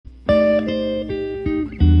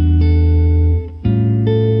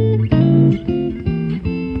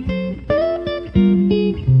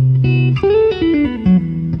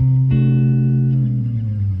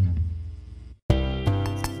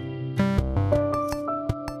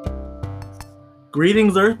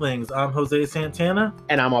Greetings, Earthlings. I'm Jose Santana.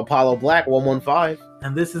 And I'm Apollo Black 115.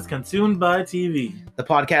 And this is Consumed by TV, the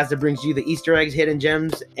podcast that brings you the Easter eggs, hidden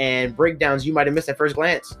gems, and breakdowns you might have missed at first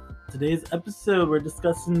glance. Today's episode, we're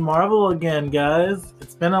discussing Marvel again, guys.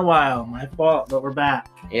 It's been a while. My fault, but we're back.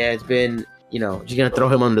 Yeah, it's been, you're going to throw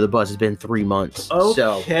him under the bus. It's been 3 months.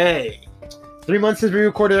 Okay. So, 3 months since we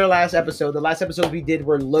recorded our last episode. The last episode we did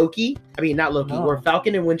were were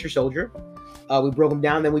Falcon and Winter Soldier. We broke them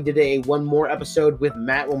down. Then we did one more episode with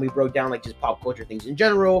Matt when we broke down like just pop culture things in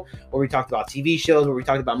general, where we talked about TV shows, where we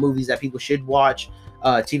talked about movies that people should watch,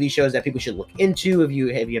 TV shows that people should look into if you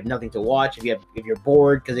have nothing to watch, if you're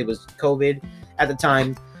bored because it was COVID at the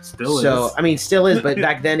time. Still is, but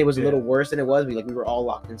back then it was a little worse than it was. We were all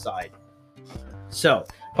locked inside. So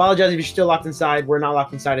apologize if you're still locked inside. We're not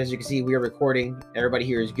locked inside. As you can see, we are recording. Everybody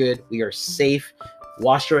here is good. We are safe.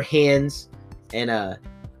 Wash your hands and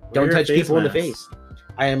don't touch people in the face.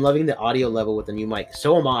 I am loving the audio level with the new mic.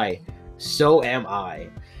 So am I.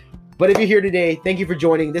 But if you're here today, thank you for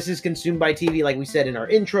joining. This is Consumed by TV, like we said in our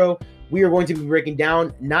intro. We are going to be breaking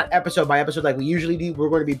down, not episode by episode like we usually do. We're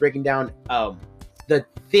going to be breaking down the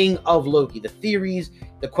thing of Loki, the theories,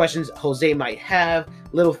 the questions Jose might have,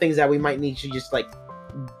 little things that we might need to just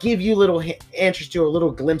give you little answers to or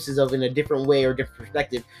little glimpses of in a different way or different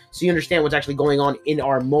perspective so you understand what's actually going on in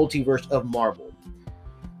our multiverse of Marvel.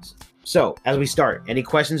 So, as we start, any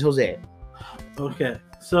questions, Jose? Okay,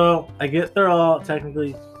 so I get they're all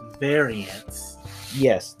technically variants.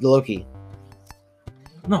 Yes, the Loki.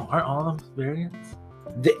 No, aren't all of them variants?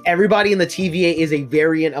 Everybody in the TVA is a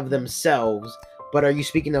variant of themselves, but are you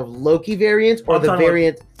speaking of Loki variants or the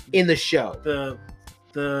variant in the show? The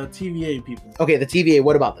TVA people. Okay, the TVA,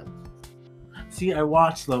 what about them? See, I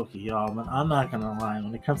watched Loki, y'all, but I'm not gonna lie.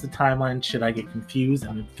 When it comes to timeline shit, I get confused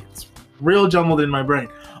and it gets real jumbled in my brain.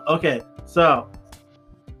 Okay, so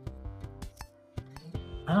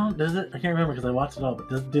I can't remember because I watched it all,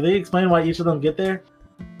 but do they explain why each of them get there?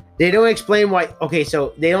 They don't explain why. Okay,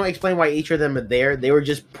 so they don't explain why each of them are there. They were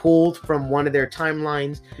just pulled from one of their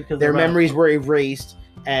timelines because their memories were erased,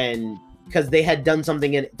 and because they had done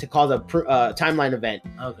something to cause a timeline event.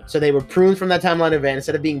 Okay. So they were pruned from that timeline event.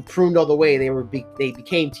 Instead of being pruned all the way, they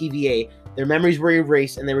became TVA. Their memories were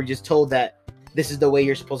erased, and they were just told that this is the way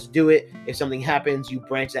you're supposed to do it. If something happens, you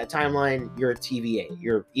branch that timeline, you're a TVA.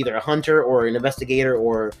 You're either a hunter or an investigator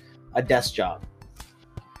or a desk job.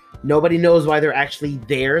 Nobody knows why they're actually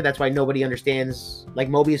there. That's why nobody understands. Like,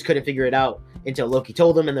 Mobius couldn't figure it out until Loki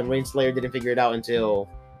told him, and then Renslayer didn't figure it out until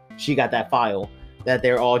she got that file. That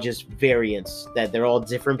they're all just variants. That they're all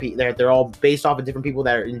different people. They're all based off of different people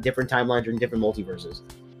that are in different timelines or in different multiverses.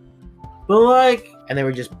 But and they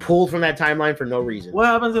were just pulled from that timeline for no reason. What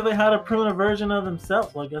happens if they had to prune a version of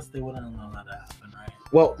themselves? Well, I guess they wouldn't know that happened, right?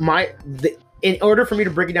 Well, in order for me to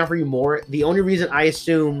break it down for you more, the only reason I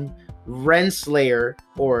assume Renslayer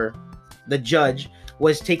or the Judge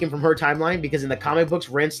was taken from her timeline because in the comic books,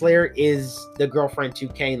 Renslayer is the girlfriend to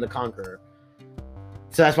Kang the Conqueror.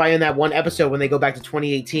 So that's why in that one episode when they go back to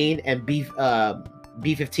 2018 and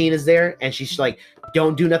B15 is there and she's like,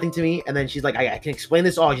 don't do nothing to me. And then she's like, I can explain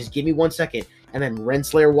this all. Just give me 1 second. And then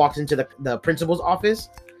Renslayer walks into the principal's office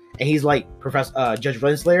and he's like, Judge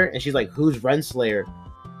Renslayer. And she's like, who's Renslayer?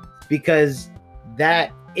 Because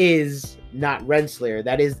that is not Renslayer.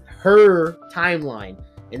 That is her timeline.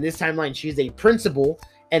 In this timeline, she's a principal.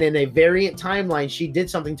 And in a variant timeline, she did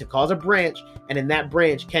something to cause a branch. And in that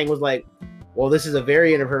branch, Kang was like, well, this is a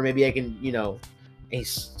variant of her. Maybe I can, he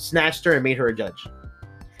snatched her and made her a judge.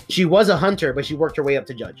 She was a hunter, but she worked her way up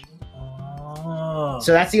to judge. Oh.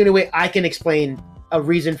 So that's the only way I can explain a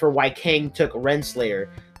reason for why Kang took Renslayer.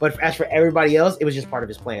 But as for everybody else, it was just part of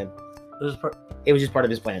his plan. It was just part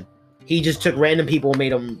of his plan. He just took random people and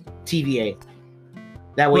made them TVA.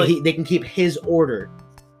 That way they can keep his order.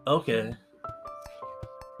 Okay.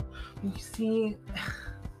 You see...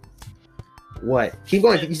 What? Keep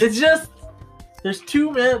going. It's just... There's too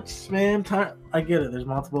much, man. I get it. There's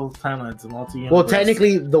multiple timelines and multi-universe. Well,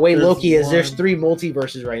 technically, the way Loki is, there's 3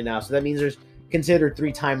 multiverses right now. So that means there's considered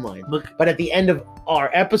 3 timelines. But at the end of our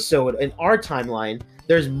episode, in our timeline,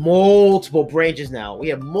 there's multiple branches now. We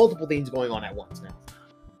have multiple things going on at once now.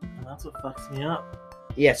 And that's what fucks me up.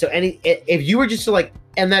 Yeah, so if you were just to,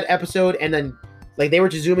 end that episode and then, they were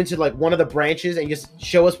to zoom into, one of the branches and just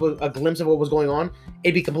show us a glimpse of what was going on,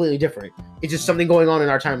 it'd be completely different. It's just something going on in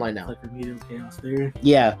our timeline now. Like remedial chaos theory?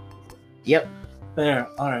 Yeah. Yep. Fair.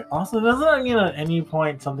 All right. Also, doesn't that mean at any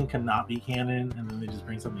point something cannot be canon and then they just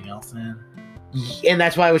bring something else in? And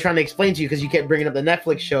that's why I was trying to explain to you, because you kept bringing up the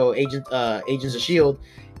Netflix show, Agents of S.H.I.E.L.D.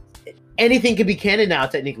 Anything could be canon now,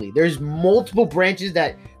 technically. There's multiple branches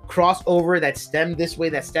that cross over, that stem this way,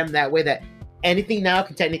 that stem that way, that anything now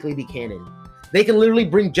can technically be canon. They can literally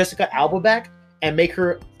bring Jessica Alba back and make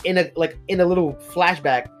her in a little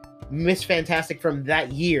flashback Miss Fantastic from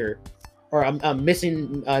that year, or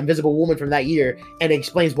missing Invisible Woman from that year, and it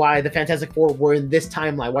explains why the Fantastic Four were in this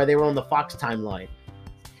timeline, why they were on the Fox timeline.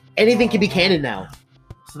 Anything can be canon now.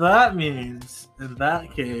 So that means, in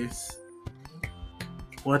that case,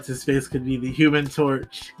 what's his face could be the Human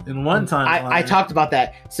Torch in one timeline. I talked about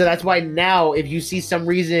that. So that's why now, if you see some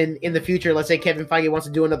reason in the future, let's say Kevin Feige wants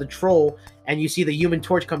to do another Troll, and you see the Human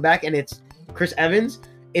Torch come back, and it's Chris Evans,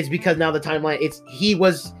 it's because now the timeline, he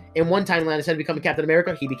was in one timeline, instead of becoming Captain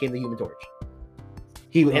America, he became the Human Torch.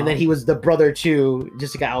 And then he was the brother to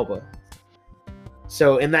Jessica Alba.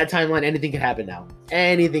 So in that timeline, anything could happen now.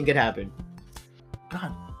 Anything could happen.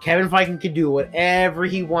 God. Kevin Feige can do whatever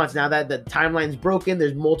he wants now that the timeline's broken.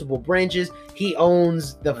 There's multiple branches. He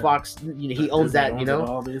owns the Fox. He owns that. It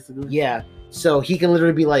all, basically. Yeah. So he can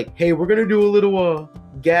literally be like, "Hey, we're gonna do a little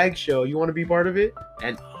gag show. You want to be part of it?"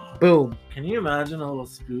 And boom. Can you imagine a little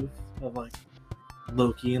spoof of like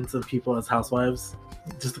Loki and some people as housewives?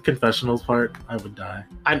 Just the confessionals part, I would die.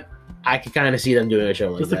 I can kind of see them doing a show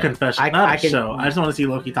like just that. Just a confession, not a show. I just want to see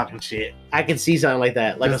Loki talking shit. I can see something like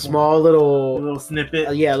that, like just a small little snippet.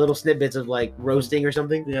 Little snippets of like roasting or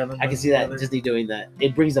something. Yeah, I can see that Disney doing that.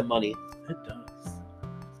 It brings them money. It does.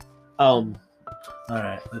 All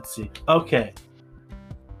right, let's see. Okay,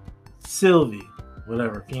 Sylvie,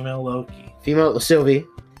 whatever, female Loki. Female Sylvie.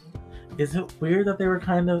 Is it weird that they were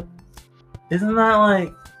kind of? Isn't that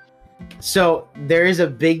like? So there is a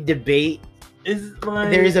big debate.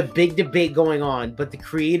 There is a big debate going on, but the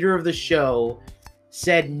creator of the show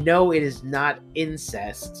said no, it is not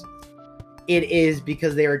incest. It is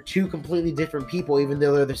because they are two completely different people, even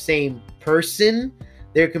though they're the same person.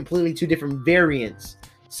 They're completely two different variants.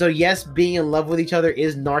 So yes, being in love with each other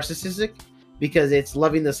is narcissistic because it's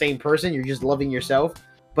loving the same person. You're just loving yourself.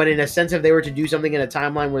 But in a sense, if they were to do something in a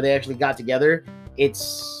timeline where they actually got together,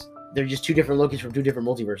 they're just two different Lokis from two different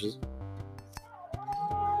multiverses.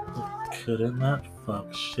 Couldn't that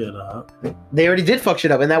fuck shit up? They already did fuck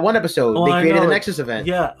shit up in that one episode. They created the Nexus event.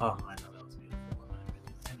 Yeah. Oh, I know that was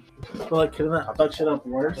beautiful. But like, couldn't that fuck shit up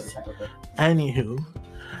worse? Anywho,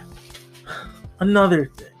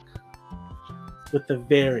 another thing with the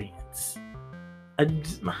variants.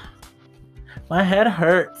 My head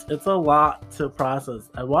hurts. It's a lot to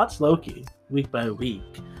process. I watched Loki week by week.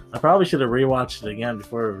 I probably should have rewatched it again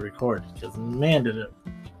before we recorded because man, did it.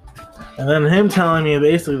 And then him telling me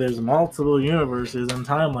basically there's multiple universes and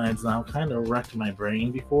timelines now kind of wrecked my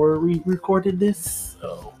brain before we recorded this.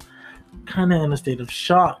 So kind of in a state of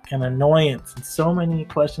shock and annoyance and so many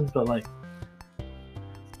questions, but like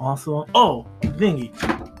also, thingy.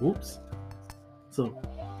 Oops. So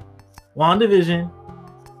WandaVision.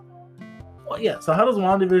 Well, yeah, so how does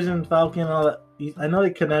WandaVision, Falcon, all that? I know they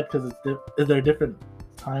connect because is there different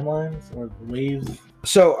timelines or waves?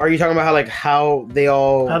 So, are you talking about how they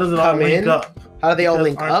all how does it all link up? How do they all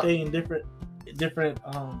link up? Aren't they in different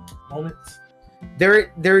moments?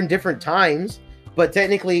 They're in different times, but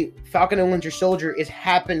technically, Falcon and Winter Soldier is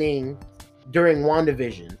happening during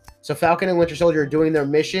WandaVision. So, Falcon and Winter Soldier are doing their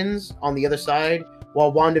missions on the other side,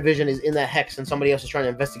 while WandaVision is in that hex, and somebody else is trying to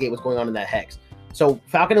investigate what's going on in that hex. So,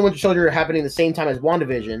 Falcon and Winter Soldier are happening the same time as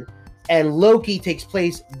WandaVision, and Loki takes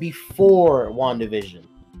place before WandaVision.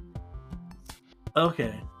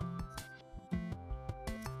 Okay.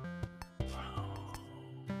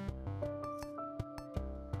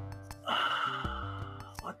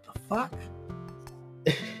 What the fuck?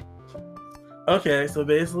 Okay, so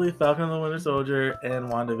basically Falcon and the Winter Soldier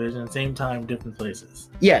and WandaVision, same time, different places.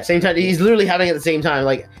 Yeah, same time. He's literally having it at the same time.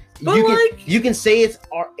 You can say it's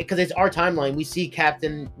because it's our timeline. We see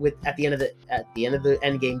Captain at the end of the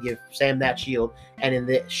Endgame give Sam that shield, and in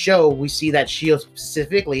the show we see that shield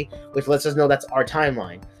specifically, which lets us know that's our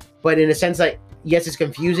timeline. But in a sense, yes, it's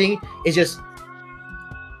confusing. It's just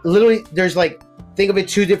literally there's think of it,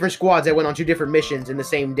 two different squads that went on two different missions in the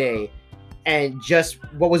same day, and just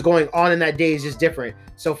what was going on in that day is just different.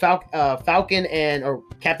 So Falcon or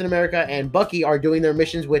Captain America and Bucky are doing their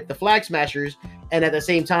missions with the Flag Smashers, and at the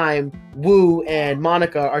same time, Wu and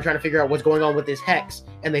Monica are trying to figure out what's going on with this hex,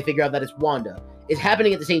 and they figure out that it's Wanda. It's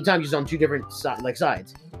happening at the same time, just on two different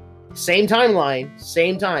sides. Same timeline,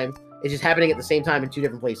 same time. It's just happening at the same time in two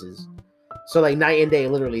different places. So night and day,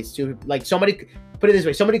 literally. It's two. Somebody put it this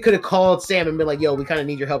way: somebody could have called Sam and been like, "Yo, we kind of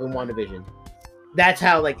need your help in WandaVision." That's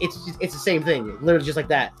how it's the same thing, literally just like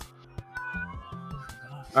that.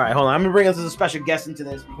 All right, hold on. I'm gonna bring us as a special guest into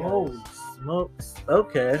this. Holy smokes!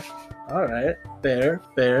 Okay, all right, fair.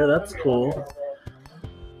 That's cool.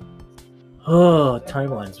 Oh,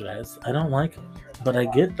 timelines, guys. I don't like them, but I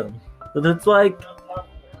get them. But it's like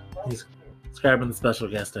he's describing the special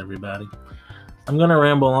guest, everybody. I'm gonna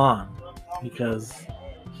ramble on because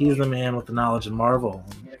he's the man with the knowledge of Marvel.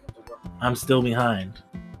 I'm still behind.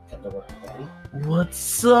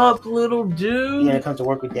 What's up, little dude? You wanna come to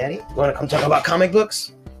work with Daddy? You wanna come talk about comic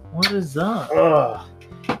books? What is up?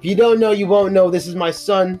 If you don't know, you won't know. This is my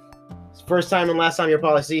son. It's the first time and last time you'll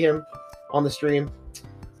probably see him on the stream.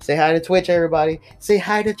 Say hi to Twitch, everybody. Say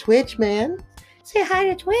hi to Twitch, man. Say hi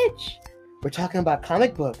to Twitch. We're talking about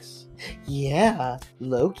comic books. Yeah,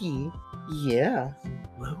 Loki. Yeah,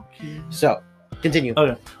 Loki. So, continue.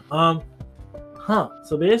 Okay.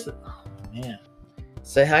 So basically, oh, man.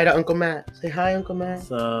 Say hi to Uncle Matt. Say hi, Uncle Matt.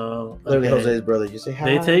 So literally, Jose's brother. Just say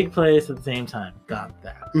hi. They take place at the same time. Got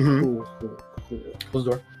that. Mhm. Cool. Close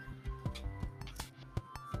the door.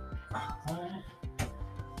 I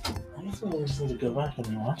guess we just need to go back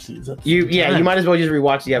and watch these. You might as well just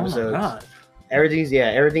rewatch the Oh my episodes. God.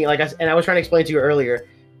 Everything like and I was trying to explain to you earlier,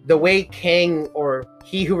 the way Kang or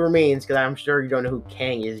He Who Remains, because I'm sure you don't know who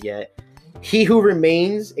Kang is yet. He Who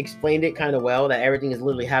Remains explained it kind of well, that everything is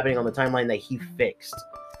literally happening on the timeline that he fixed.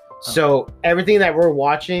 So everything that we're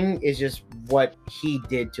watching is just what he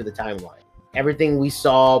did to the timeline. Everything we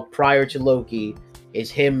saw prior to Loki is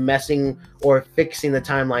him messing or fixing the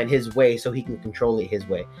timeline his way so he can control it his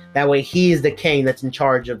way. That way he is the Kang that's in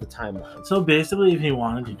charge of the timeline. So basically, if he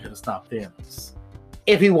wanted, he could have stopped Thanos.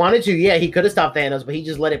 If he wanted to, yeah, he could have stopped Thanos, but he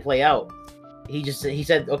just let it play out. He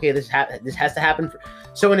said, okay, this has to happen.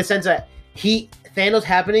 So in a sense that Thanos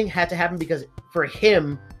happening had to happen because for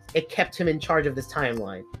him, it kept him in charge of this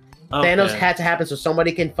timeline. Okay. Thanos had to happen so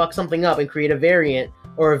somebody can fuck something up and create a variant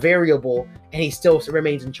or a variable, and he still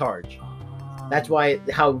remains in charge. That's why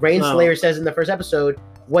how Slayer says in the first episode,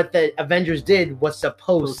 what the Avengers did was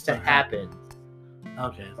supposed to happen.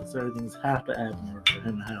 Okay, so everything's have to happen in order for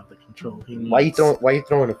him to have the control he needs. Why you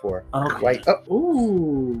throwing it for? Okay.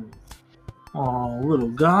 Ooh. Oh, little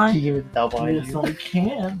guy. Can you give me the elbow? Yes, I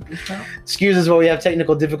can. Excuse us while we have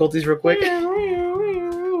technical difficulties real quick.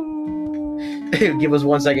 Give us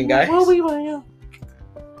 1 second, guys.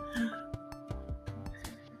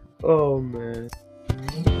 Oh, man.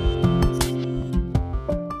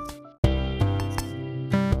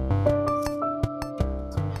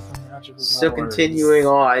 So continuing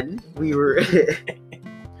on, we were...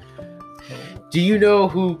 Do you know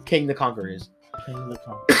who King the Conqueror is? King the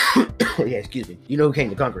Conqueror. Yeah, excuse me. You know who King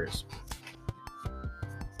the Conqueror is?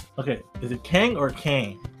 Okay, is it Kang or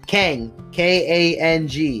Kang? Kang.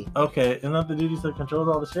 K-A-N-G. Okay, isn't that the dude that controls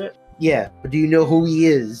all the shit? Yeah, but do you know who he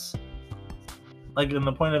is? Like in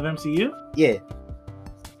the point of MCU? Yeah.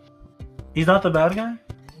 He's not the bad guy?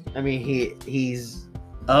 I mean, he's...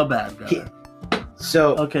 a bad guy.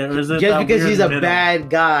 So, okay, or is it just because he's a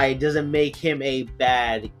bad guy doesn't make him a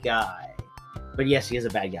bad guy. But yes, he is a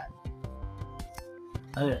bad guy.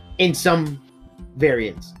 Okay. In some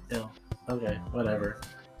variants. Ew. Okay, whatever.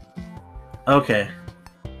 Okay.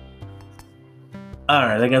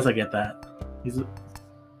 Alright, I guess I get that. He's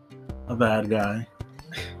a bad guy.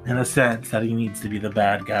 In a sense that he needs to be the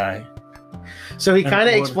bad guy. So he kind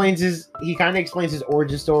of explains his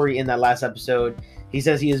origin story in that last episode. He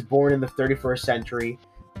says he is born in the 31st century.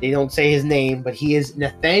 They don't say his name, but he is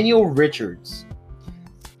Nathaniel Richards,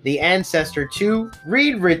 the ancestor to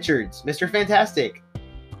Reed Richards, Mr. Fantastic.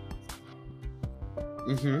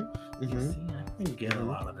 See, I can get a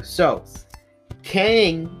lot of this. So,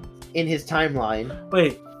 Kang in his timeline.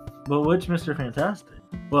 Wait, but which Mr. Fantastic?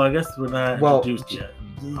 Well, I guess we're not introduced yet.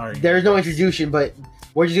 There's no introduction, but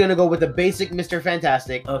we're just gonna go with the basic Mr.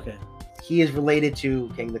 Fantastic. Okay. He is related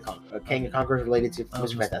to King the Conqueror. King the Conqueror is related to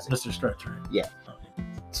Mr. Fantastic. Mr. Stretch, right? Yeah. Okay.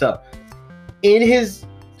 So, in his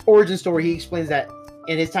origin story, he explains that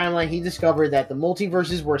in his timeline, he discovered that the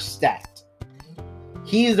multiverses were stacked.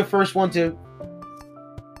 He is the first one to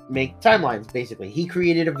make timelines, basically. He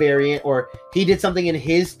created a variant, or he did something in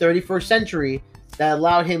his 31st century that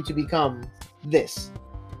allowed him to become this.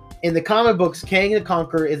 In the comic books, Kang the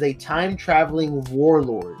Conqueror is a time-traveling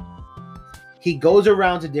warlord. He goes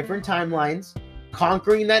around to different timelines,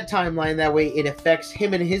 conquering that timeline. That way it affects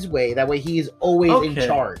him in his way. That way he is always in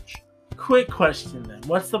charge. Quick question then.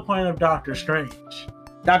 What's the point of Doctor Strange?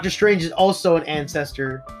 Doctor Strange is also an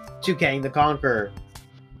ancestor to Kang the Conqueror.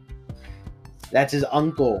 That's his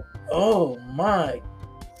uncle. Oh my.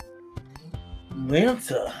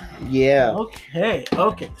 Lanta. Yeah. Okay.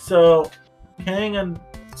 So Kang and...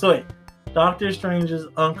 So wait. Doctor Strange's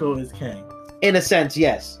uncle is Kang. In a sense,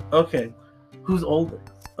 yes. Okay. Who's older?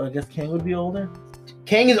 I guess Kang would be older?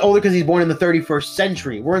 Kang is older because he's born in the 31st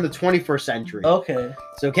century. We're in the 21st century. Okay.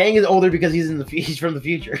 So Kang is older because he's from the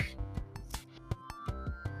future.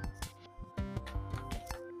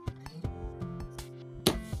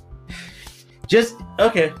 Just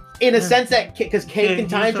Okay. in a sense that because Kang can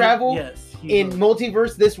time travel. Yes. In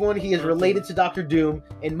Multiverse, this one he is related to Doctor Doom.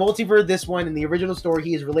 In Multiverse, this one in the original story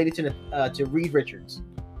he is related to Reed Richards,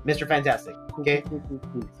 Mr. Fantastic. Okay.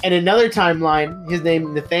 And another timeline, his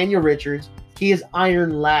name Nathaniel Richards. He is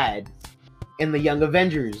Iron Lad in the Young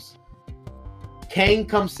Avengers. Kang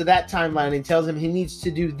comes to that timeline and tells him he needs to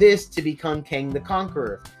do this to become Kang the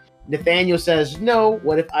Conqueror. Nathaniel says, "No.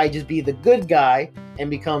 What if I just be the good guy and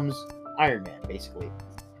becomes Iron Man, basically?"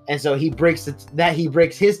 And so he breaks his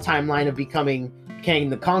timeline of becoming Kang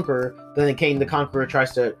the Conqueror. Then Kang the Conqueror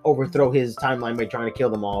tries to overthrow his timeline by trying to kill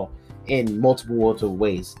them all in multiple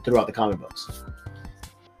ways throughout the comic books.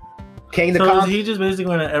 Is he just basically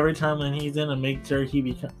going to every timeline he's in and make sure he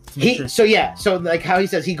becomes? So like how he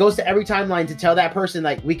says, he goes to every timeline to tell that person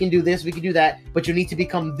like, we can do this, we can do that, but you need to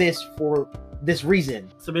become this for this reason.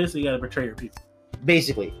 So basically, you got to betray your people.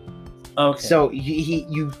 Basically. Okay. So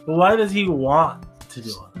But why does he want to do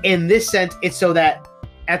it? In this sense, it's so that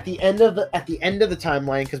at the end of the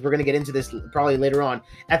timeline, because we're gonna get into this probably later on.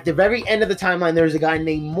 At the very end of the timeline, there's a guy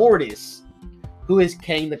named Mortis, who is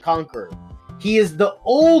Kang the Conqueror. He is the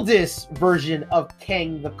oldest version of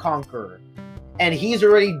Kang the Conqueror, and he's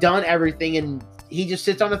already done everything. And he just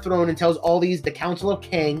sits on a throne and tells the Council of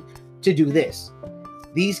Kang to do this.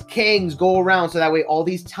 These Kangs go around so that way all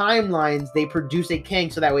these timelines they produce a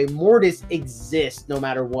Kang, so that way Mortis exists no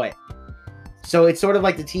matter what. So it's sort of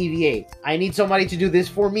like the TVA. I need somebody to do this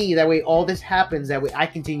for me. That way all this happens. That way I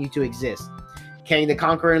continue to exist. Kang the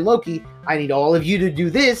Conqueror and Loki, I need all of you to do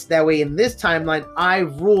this. That way in this timeline, I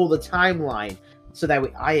rule the timeline. So that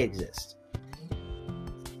way I exist.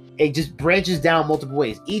 It just branches down multiple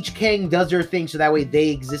ways. Each Kang does their thing so that way they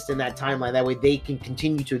exist in that timeline. That way they can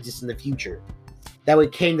continue to exist in the future. That way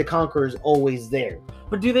Kang the Conqueror is always there.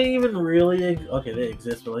 But do they even really... Okay, they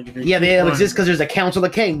exist, but like... If they exist because there's a Council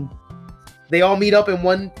of Kang. They all meet up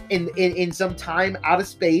in some time out of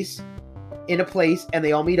space, in a place, and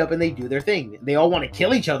they all meet up and they do their thing. They all want to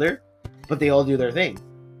kill each other, but they all do their thing.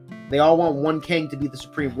 They all want one Kang to be the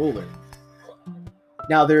supreme ruler.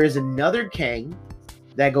 Now there is another Kang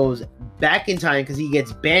that goes back in time because he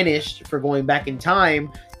gets banished for going back in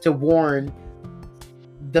time to warn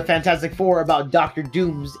the Fantastic Four about Doctor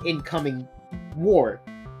Doom's incoming war.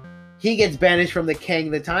 He gets banished from the Kang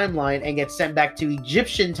the timeline and gets sent back to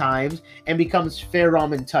Egyptian times and becomes Pharaoh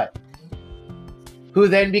Tut, who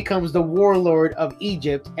then becomes the warlord of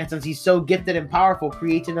Egypt. And since he's so gifted and powerful,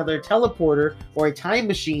 creates another teleporter or a time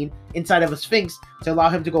machine inside of a Sphinx to allow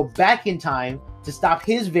him to go back in time to stop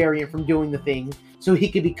his variant from doing the thing, so he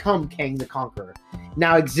could become Kang the Conqueror,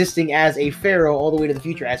 now existing as a pharaoh all the way to the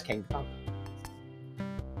future as Kang the Conqueror.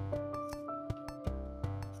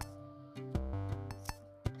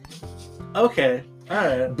 Okay.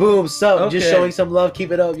 Alright. Boom, just showing some love.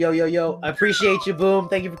 Keep it up. Yo. I appreciate you, Boom.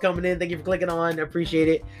 Thank you for coming in. Thank you for clicking on. I appreciate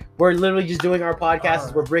it. We're literally just doing our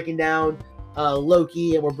podcast. We're breaking down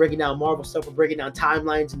Loki, and we're breaking down Marvel stuff. We're breaking down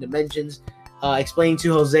timelines and dimensions, explaining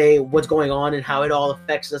to Jose what's going on and how it all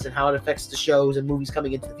affects us and how it affects the shows and movies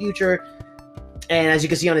coming into the future. And as you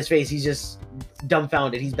can see on his face, he's just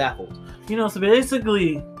dumbfounded. He's baffled. So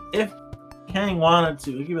basically, if Kang wanted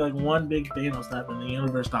to, it could be like one big Thanos snap and the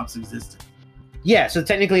universe stops existing. Yeah, so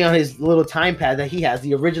technically on his little time pad that he has,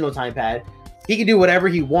 the original time pad, he can do whatever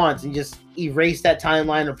he wants and just erase that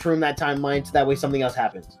timeline or prune that timeline so that way something else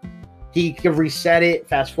happens. He can reset it,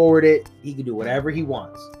 fast forward it. He can do whatever he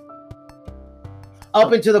wants.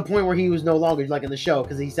 Up until the point where he was no longer, like in the show,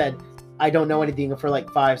 because he said, I don't know anything for like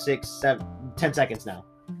 5, 6, 7, 10 seconds now.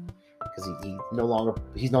 Because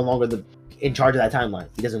he's no longer in charge of that timeline.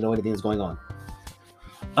 He doesn't know anything that's going on.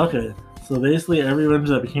 Okay, so basically everyone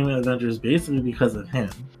that became an Avenger is basically because of him.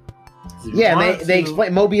 Yeah, and they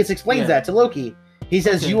explain. Mobius explains that to Loki. He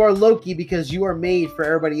says, "You are Loki because you are made for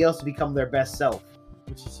everybody else to become their best self."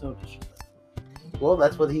 Which is so disrespectful. Well,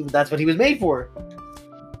 that's what he was made for.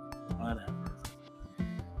 Whatever.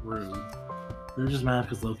 Rude. They're just mad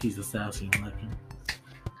because Loki's a sassy and let him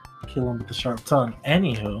kill him with the sharp tongue.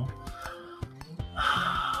 Anywho.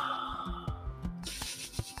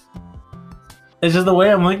 It's just the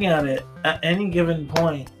way I'm looking at it. At any given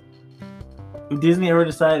point, if Disney ever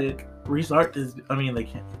decided restart this, they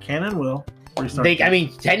can and will restart.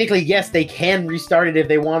 Technically, yes, they can restart it if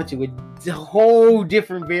they wanted to, with whole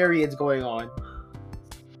different variants going on.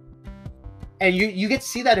 And you get to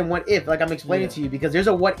see that in What If, like I'm explaining to you, because there's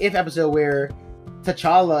a What If episode where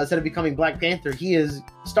T'Challa, instead of becoming Black Panther, he is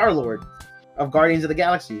Star-Lord of Guardians of the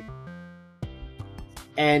Galaxy.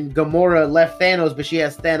 And Gamora left Thanos, but she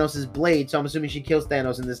has Thanos' blade, so I'm assuming she kills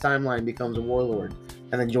Thanos in this timeline, becomes a warlord,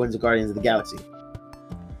 and then joins the Guardians of the Galaxy.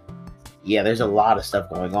 Yeah, there's a lot of stuff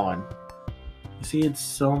going on. You see, it's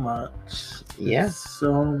so much. Yeah. It's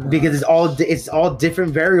so much. Because it's all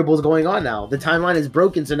different variables going on now. The timeline is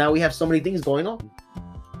broken, so now we have so many things going on.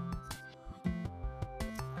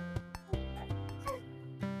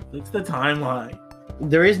 Fix the timeline.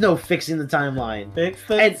 There is no fixing the timeline. Fix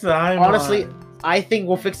the And timeline. honestly, I think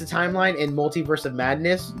we'll fix the timeline in Multiverse of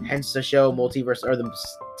Madness, hence the show Multiverse, or the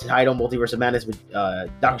title Multiverse of Madness with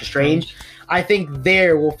Doctor Strange. I think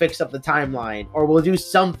there we'll fix up the timeline, or we'll do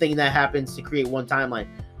something that happens to create one timeline.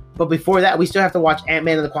 But before that, we still have to watch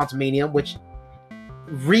Ant-Man and the Quantumanium, which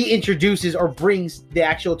reintroduces or brings the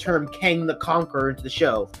actual term Kang the Conqueror into the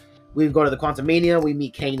show. We go to the Quantumania, we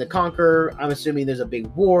meet Kang the Conqueror. I'm assuming there's a big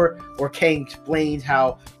war, or Kang explains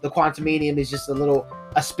how the Quantumanium is just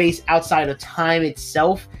a space outside of time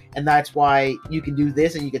itself, and that's why you can do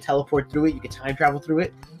this and you can teleport through it, you can time travel through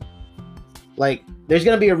it. Like, there's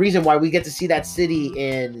gonna be a reason why we get to see that city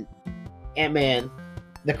in Ant-Man,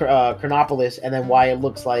 the Chronopolis, and then why it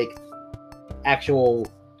looks like actual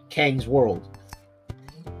Kang's world.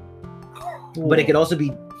 Cool. But it could also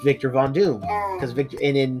be Victor Von Doom, because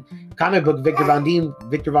in comic book Victor Von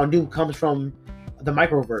Doom comes from the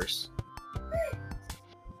Microverse,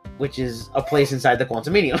 which is a place inside the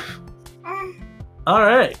Quantumania. All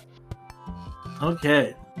right.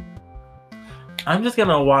 Okay. I'm just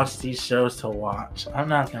gonna watch these shows to watch. I'm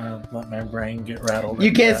not gonna let my brain get rattled.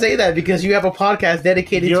 You can't say that because you have a podcast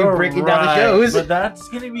dedicated to breaking down the shows. But that's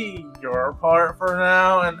gonna be your part for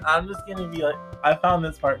now, and I'm just gonna be like, I found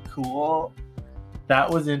this part cool. That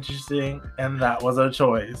was interesting, and that was a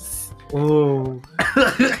choice. Ooh.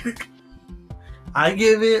 I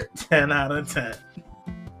give it 10 out of 10.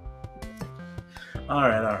 All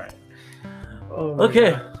right. Oh,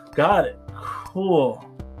 Okay, got it. Cool.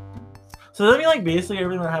 So does that mean like basically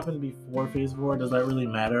everything that happened before Phase 4, does that really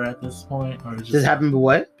matter at this point? Or just does it happen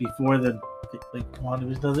what? Before the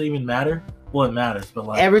WandaVision, does it even matter? Well, it matters, but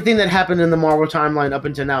like Everything that happened in the Marvel timeline up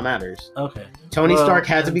until now matters. Okay. Tony Stark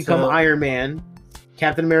had to become Iron Man.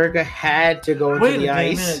 Captain America had to go into the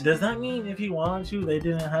ice. Wait a minute. Does that mean if he wanted to, they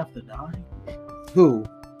didn't have to die? Who?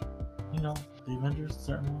 You know, the Avengers,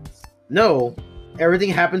 certain ones? No. Everything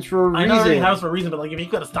happens for a reason. I know everything happens for a reason, but like if he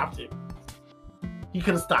could have stopped it. He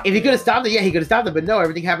could have stopped it. If he could have stopped it, yeah, he could have stopped it. But no,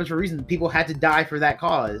 everything happens for a reason. People had to die for that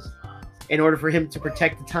cause in order for him to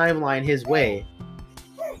protect the timeline his way.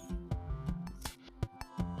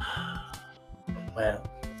 Well,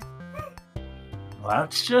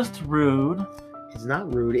 that's just rude. It's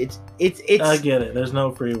not rude. It's. I get it. There's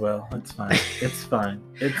no free will. It's fine. It's fine.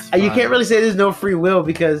 It's fine. You can't really say there's no free will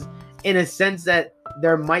because, in a sense, that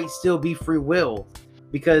there might still be free will,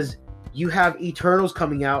 because you have Eternals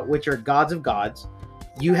coming out, which are gods of gods.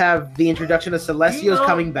 You have the introduction of Celestials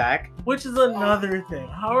coming back, which is another thing.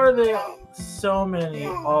 How are there so many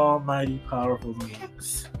almighty powerful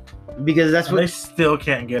beings? Because that's what they still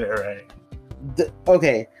can't get it right.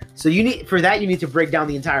 Okay, so you need to break down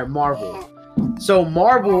the entire Marvel. So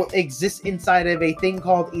Marvel exists inside of a thing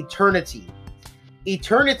called Eternity.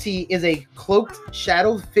 Eternity is a cloaked,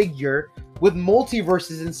 shadowed figure with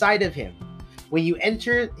multiverses inside of him. When you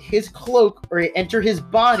enter his cloak or enter his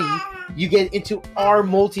body, you get into our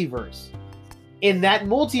multiverse. In that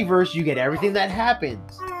multiverse, you get everything that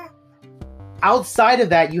happens. Outside of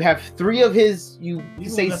that, you have three of his, you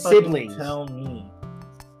say, siblings. Tell me,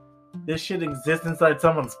 this shit exists inside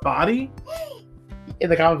someone's body? In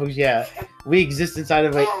the comic books, yeah. We exist inside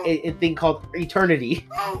of a thing called Eternity.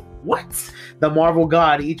 What? The Marvel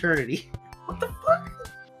god, Eternity. What the fuck?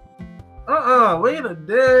 Wait a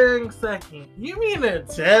dang second. You mean to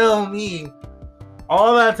tell me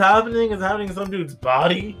all that's happening is happening in some dude's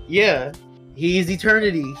body? Yeah. He is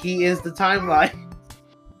Eternity. He is the timeline.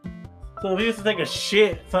 So if he used to take a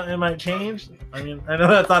shit, something might change? I mean, I know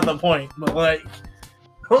that's not the point, but like,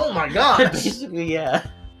 oh my gosh. Basically, yeah.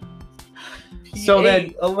 So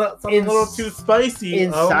then something a little too spicy.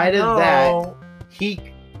 Inside of that,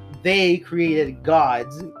 they created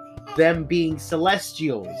gods, them being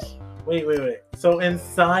celestials. Wait. So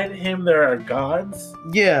inside him there are gods?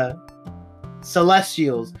 Yeah.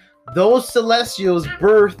 Celestials. Those celestials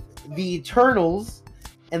birth the Eternals,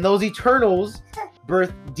 and those Eternals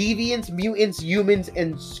birth deviants, mutants, humans,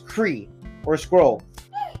 and Kree, or Skrull.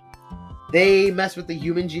 They mess with the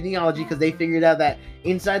human genealogy because they figured out that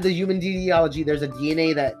inside the human genealogy, there's a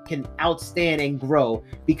DNA that can outstand and grow,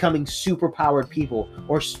 becoming superpowered people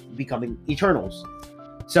or becoming Eternals.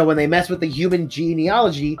 So when they mess with the human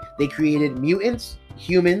genealogy, they created mutants,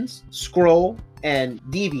 humans, Skrull, and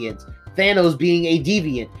deviants. Thanos being a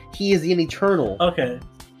deviant. He is an Eternal. Okay.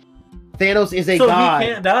 Thanos is a god. So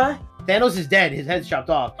he can't die? Thanos is dead. His head's chopped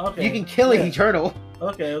off. Okay. You can kill an Eternal.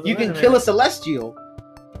 Okay. You can kill a Celestial.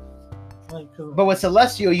 Like, But with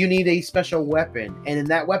Celestial, you need a special weapon, and in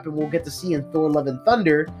that weapon, we'll get to see in Thor: Love and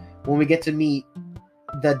Thunder when we get to meet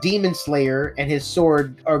the Demon Slayer and his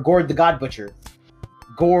sword, or Gord the God Butcher.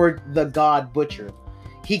 Gord the God Butcher.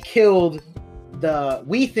 He killed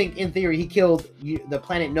we think in theory he killed the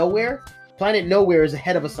Planet Nowhere. Planet Nowhere is the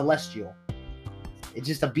head of a Celestial. It's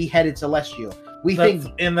just a beheaded Celestial. That's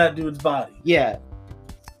in that dude's body. Yeah.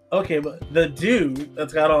 Okay, but the dude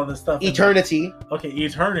that's got all this stuff. Eternity. Okay,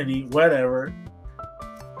 Eternity, whatever.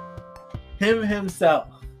 Him himself.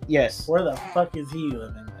 Yes. Where the fuck is he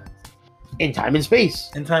living? In time and space.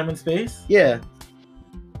 In time and space? Yeah.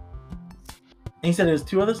 And he said there's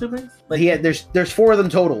 2 other siblings? There's 4 of them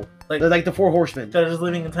total. They're like the 4 horsemen. They're just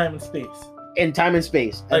living in time and space. In time and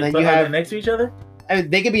space. And like, then you have next to each other? I mean,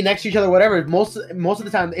 they could be next to each other, whatever. Most of the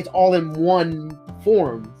time, it's all in one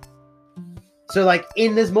form. So, like,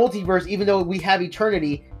 in this multiverse, even though we have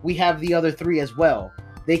Eternity, we have the other 3 as well.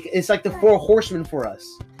 It's like the 4 horsemen for us.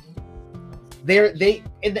 They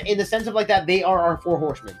in the sense of like that, they are our 4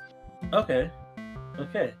 horsemen. Okay.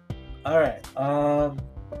 All right.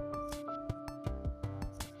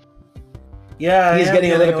 Yeah, he's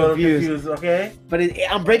getting a little confused. Okay, but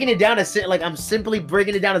I'm breaking it down I'm simply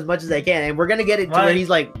breaking it down as much as I can, and we're gonna get it to where he's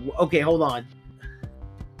like, okay, hold on.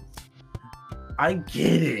 I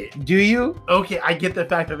get it. Do you? Okay, I get the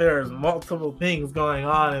fact that there's multiple things going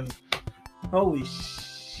on, and holy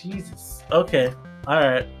Jesus. Okay, all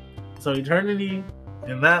right. So Eternity,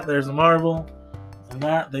 and that there's Marvel, and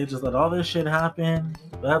that they just let all this shit happen.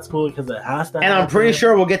 That's cool because it has to. And I'm pretty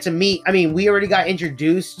sure we'll get to meet. I mean, we already got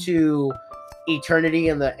introduced to Eternity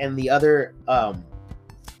and the other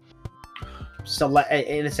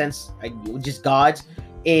in a sense, just gods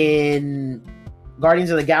in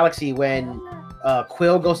Guardians of the Galaxy when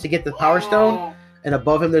Quill goes to get the Power Stone, and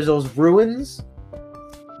above him there's those ruins.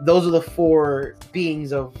 Those are the 4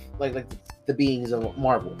 beings of like the beings of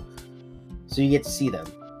Marvel. So you get to see them.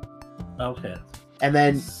 Okay. And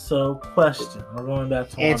then so question, we're going back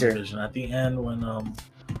to WandaVision. At the end when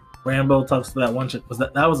Rambo talks to that one chick,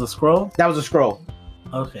 that was a Skrull? That was a Skrull.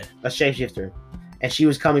 Okay. A shapeshifter. And she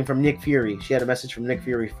was coming from Nick Fury. She had a message from Nick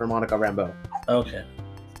Fury for Monica Rambeau. Okay.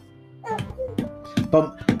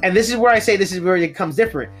 And this is where I say this is where it becomes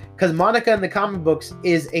different. Because Monica in the comic books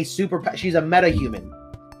is she's a meta-human.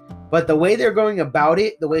 But the way they're going about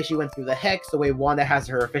it, the way she went through the Hex, the way Wanda has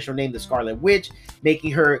her official name, the Scarlet Witch,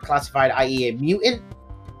 making her classified, i.e. a mutant,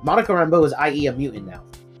 Monica Rambeau is, i.e. a mutant now.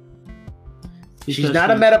 She's not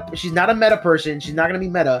a meta person. She's not going to be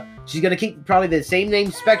meta. She's going to keep probably the same name,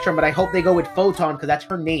 Spectrum, but I hope they go with Photon because that's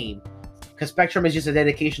her name. Because Spectrum is just a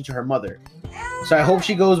dedication to her mother. So I hope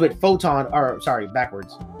she goes with Photon,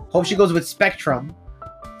 backwards. Hope she goes with Spectrum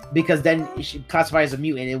because then she classifies as a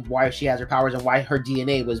mutant and why she has her powers and why her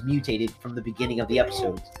DNA was mutated from the beginning of the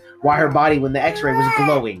episodes. Why her body, when the X-ray was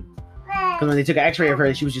glowing. Because when they took an X-ray of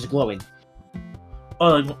her, she was just glowing.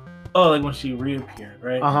 Oh, like when she reappeared,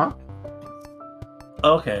 right? Uh-huh.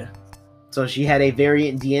 Okay. So she had a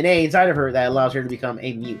variant DNA inside of her that allows her to become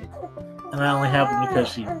a mutant. And that only happened because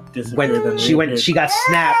she disappeared. She got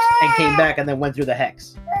snapped and came back and then went through the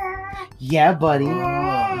Hex. Yeah, buddy.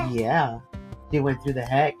 Oh. Yeah. They went through the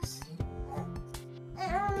Hex.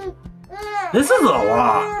 This is a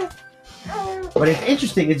lot. But it's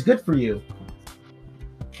interesting. It's good for you.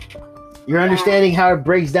 You're understanding how it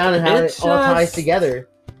breaks down and how it all ties together.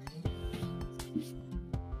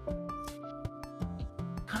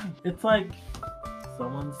 It's like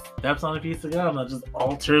someone steps on a piece of gum that just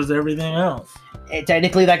alters everything else. And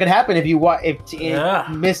technically, that could happen if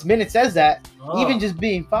Miss Minute says that. Oh. Even just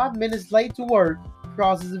being 5 minutes late to work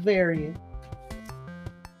crosses a variant.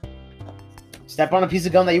 Step on a piece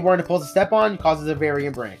of gum that you weren't supposed to step on causes a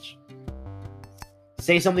variant branch.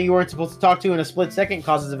 Say something you weren't supposed to talk to in a split second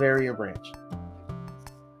causes a variant branch.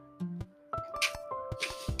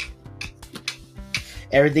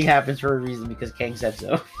 Everything happens for a reason because Kang said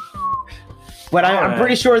so. But I'm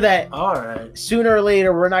pretty sure that sooner or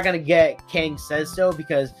later we're not going to get Kang says so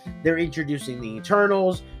because they're introducing the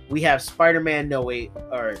Eternals. We have Spider-Man No Way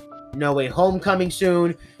Home coming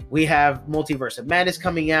soon. We have Multiverse of Madness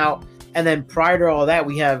coming out. And then prior to all that,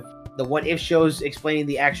 we have the What If shows explaining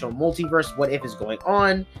the actual multiverse, what if is going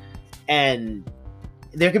on. And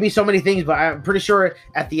there could be so many things, but I'm pretty sure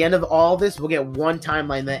at the end of all this, we'll get one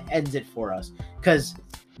timeline that ends it for us. Because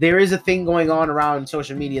there is a thing going on around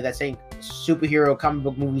social media that's saying superhero comic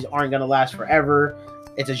book movies aren't going to last forever.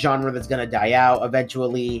 It's a genre that's going to die out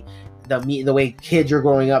eventually. The way kids are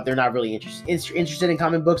growing up, they're not really interested in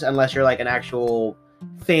comic books unless you're like an actual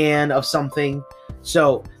fan of something.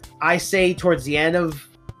 So I say towards the end of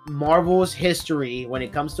Marvel's history, when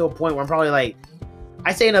it comes to a point where I'm probably like,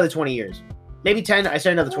 I say another 20 years. Maybe 10. I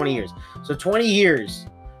say another 20 years. So 20 years.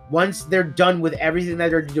 Once they're done with everything that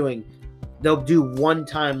they're doing, they'll do one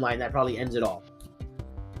timeline that probably ends it all.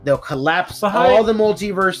 They'll collapse all the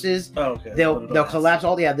multiverses. Oh, okay. They'll collapse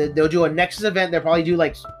all. Yeah, they'll do a Nexus event. They'll probably do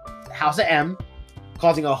like House of M,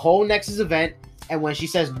 causing a whole Nexus event. And when she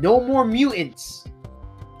says no more mutants,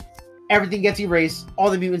 everything gets erased. All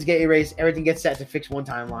the mutants get erased. Everything gets set to fix one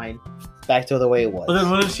timeline back to the way it was. But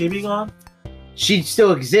then wouldn't she be gone? She'd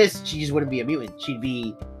still exist. She just wouldn't be a mutant. She'd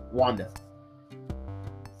be Wanda.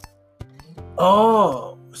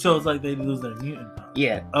 Oh, so it's like they lose their mutant power.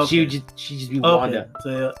 Yeah. Okay. She'd just be Wanda.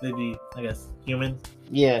 So they'd be, I guess, human.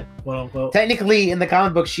 Yeah. Quote unquote. Technically, in the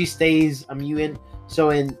comic book, she stays a mutant.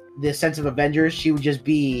 So in the sense of Avengers, she would just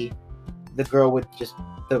be the girl with just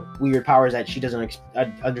the weird powers that she doesn't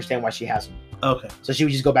understand why she has them. Okay. So she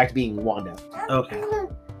would just go back to being Wanda. Okay.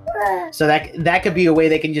 So that could be a way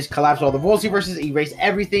they can just collapse all the multiverses, erase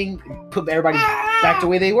everything, put everybody back to the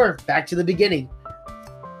way they were, back to the beginning.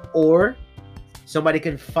 Or somebody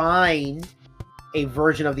can find a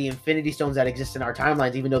version of the Infinity Stones that exist in our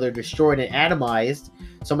timelines, even though they're destroyed and atomized.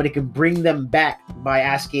 Somebody can bring them back by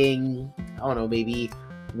asking, I don't know, maybe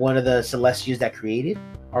one of the Celestials that created,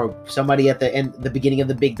 or somebody at the beginning of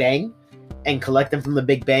the Big Bang, and collect them from the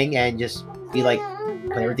Big Bang and just be like,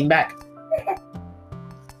 put everything back.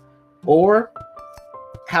 Or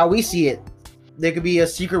how we see it, there could be a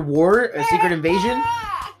secret war, a secret invasion,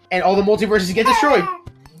 and all the multiverses get destroyed,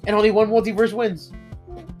 and only one multiverse wins.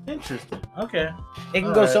 Interesting. Okay. It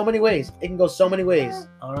can go so many ways. It can go so many ways.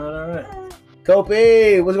 All right.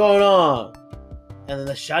 Kopi, what's going on? And then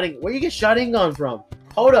the shouting. Where you get Sharingan from?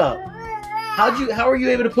 Hold up. How are you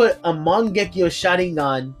able to put a Mangekyo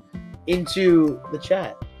Sharingan into the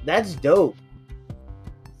chat? That's dope.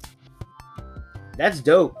 That's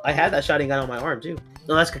dope. I had that Sharingan on my arm too.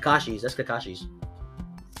 No, that's Kakashi's.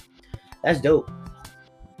 That's dope.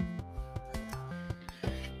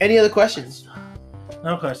 Any other questions?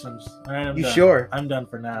 No questions. All right, You done. sure? I'm done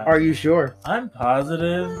for now. Are you sure? I'm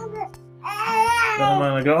positive that I'm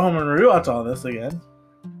gonna go home and rewatch all this again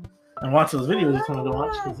and watch those videos I wanted to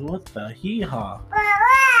watch. Because what the hee-haw?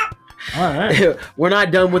 All right. We're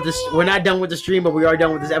not done with this. We're not done with the stream, but we are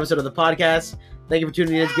done with this episode of the podcast. Thank you for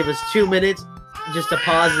tuning in. Give us 2 minutes just to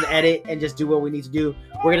pause and edit and just do what we need to do.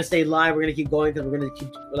 We're gonna stay live. We're gonna keep going because we're gonna keep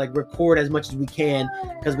record as much as we can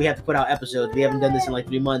because we have to put out episodes. We haven't done this in like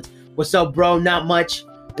 3 months. What's up, bro? Not much.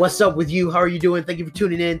 What's up with you? How are you doing? Thank you for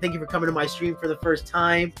tuning in. Thank you for coming to my stream for the first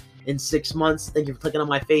time in 6 months. Thank you for clicking on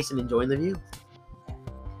my face and enjoying the view.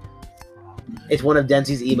 It's one of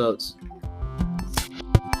Dempsey's emotes.